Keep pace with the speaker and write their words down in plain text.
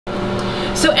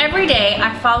So every day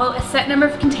I follow a set number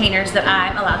of containers that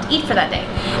I'm allowed to eat for that day.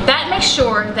 That makes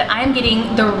sure that I'm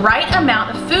getting the right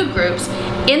amount of food groups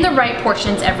in the right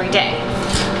portions every day.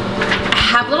 I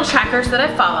have little trackers that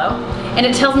I follow, and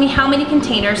it tells me how many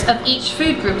containers of each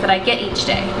food group that I get each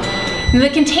day. The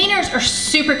containers are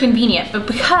super convenient, but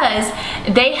because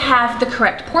they have the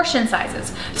correct portion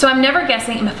sizes. So I'm never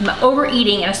guessing if I'm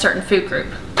overeating in a certain food group.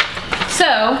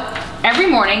 So every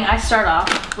morning I start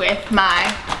off with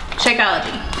my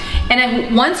Shakeology.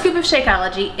 And 1 scoop of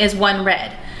Shakeology is 1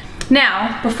 red.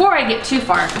 Now, before I get too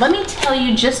far, let me tell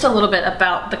you just a little bit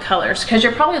about the colors, because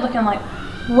you're probably looking like,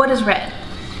 what is red?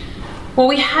 Well,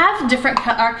 we have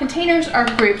our containers are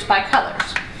grouped by colors.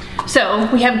 So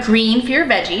we have green for your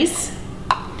veggies.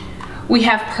 We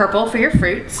have purple for your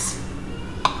fruits.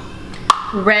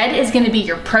 Red is going to be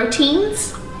your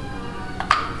proteins.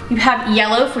 You have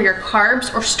yellow for your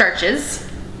carbs or starches.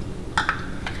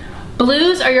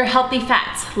 Blues are your healthy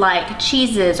fats like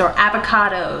cheeses or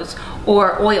avocados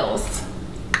or oils.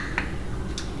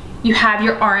 You have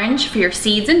your orange for your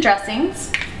seeds and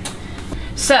dressings.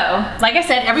 So, like I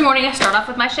said, every morning I start off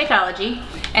with my Shakeology,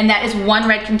 and that is 1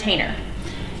 red container.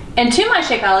 And to my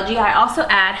Shakeology, I also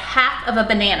add half of a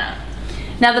banana.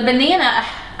 Now the banana,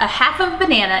 a half of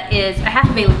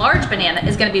a large banana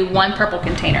is gonna be 1 purple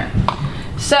container.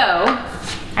 So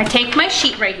I take my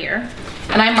sheet right here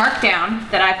and I mark down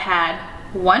that I've had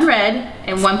 1 red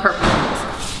and 1 purple.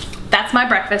 That's my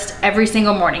breakfast every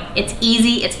single morning. It's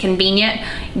easy, it's convenient.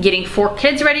 Getting 4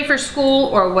 kids ready for school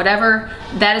or whatever,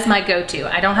 that is my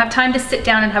go-to. I don't have time to sit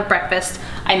down and have breakfast.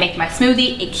 I make my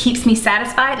smoothie, it keeps me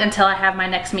satisfied until I have my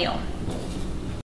next meal.